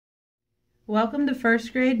Welcome to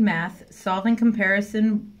first grade math, solving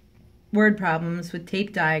comparison word problems with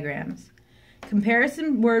tape diagrams.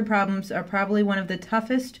 Comparison word problems are probably one of the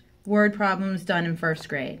toughest word problems done in first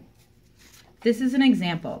grade. This is an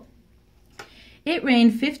example. It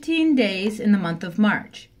rained 15 days in the month of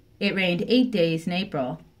March. It rained 8 days in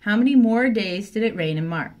April. How many more days did it rain in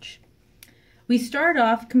March? We start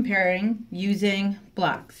off comparing using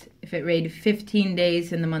blocks. If it rained 15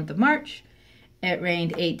 days in the month of March, it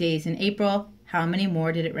rained 8 days in April. How many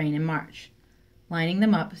more did it rain in March? Lining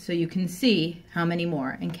them up so you can see how many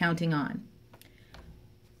more and counting on.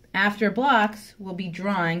 After blocks, we'll be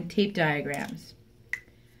drawing tape diagrams.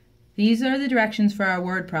 These are the directions for our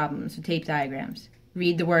word problems with tape diagrams.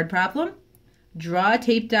 Read the word problem, draw a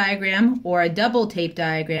tape diagram or a double tape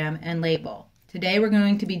diagram, and label. Today we're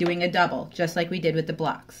going to be doing a double, just like we did with the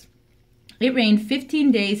blocks. It rained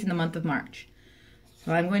 15 days in the month of March.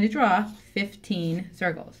 So I'm going to draw 15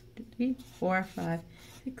 circles. 2, 3, 4, 5,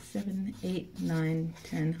 6, 7, 8, 9,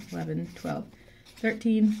 10, 11, 12,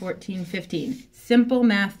 13, 14, 15. Simple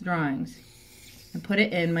math drawings. And put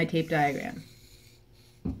it in my tape diagram.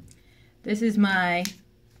 This is my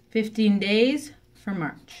 15 days for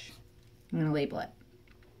March. I'm going to label it.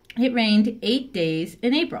 It rained 8 days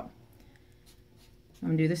in April. I'm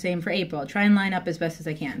going to do the same for April. Try and line up as best as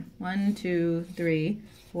I can. 1, 2, 3,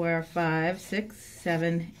 4, 5, 6,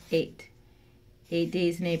 7, 8. 8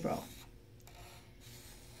 days in April.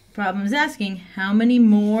 The problem is asking how many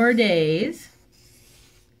more days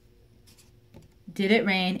did it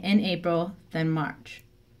rain in April than March?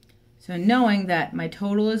 So knowing that my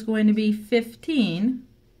total is going to be 15,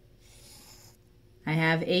 I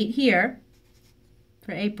have 8 here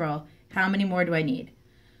for April. How many more do I need?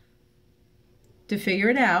 To figure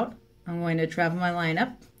it out, I'm going to travel my line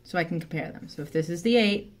up so I can compare them. So if this is the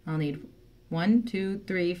 8, I'll need 1, 2,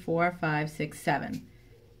 3, 4, 5, 6, 7.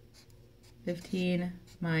 15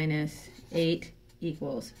 minus 8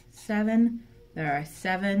 equals 7. There are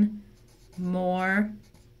 7 more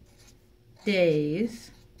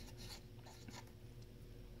days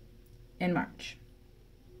in March.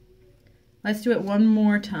 Let's do it one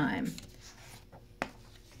more time.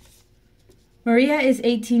 Maria is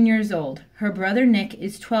 18 years old. Her brother Nick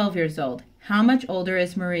is 12 years old. How much older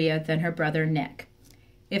is Maria than her brother Nick?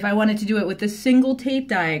 If I wanted to do it with a single tape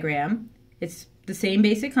diagram, it's the same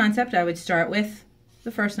basic concept. I would start with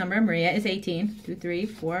the first number. Maria is 18. 2, 3,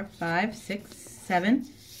 4, 5, 6, 7,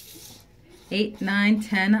 8, 9,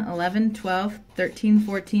 10, 11, 12, 13,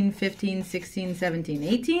 14, 15, 16, 17,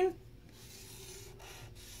 18.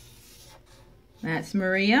 That's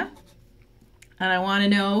Maria. And I want to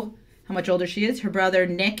know how much older she is. Her brother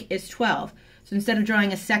Nick is 12. So instead of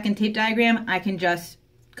drawing a second tape diagram, I can just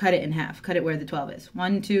cut it in half. Cut it where the 12 is.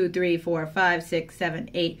 1, 2, 3, 4, 5, 6, 7,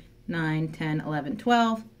 8, 9, 10, 11,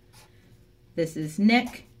 12. This is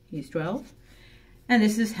Nick. He's 12. And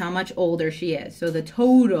this is how much older she is. So the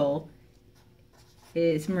total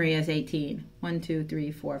is Maria's 18. 1, 2,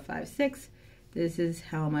 3, 4, 5, 6. This is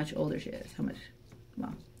how much older she is.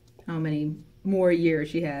 How many more years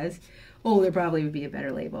she has. Older probably would be a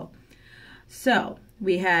better label. So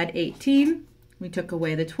we had 18, we took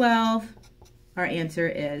away the 12, our answer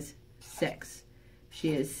is 6. She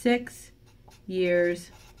is 6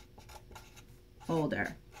 years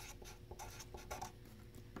older.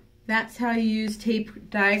 That's how you use tape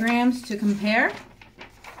diagrams to compare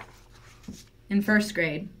in first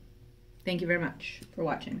grade. Thank you very much for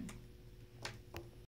watching.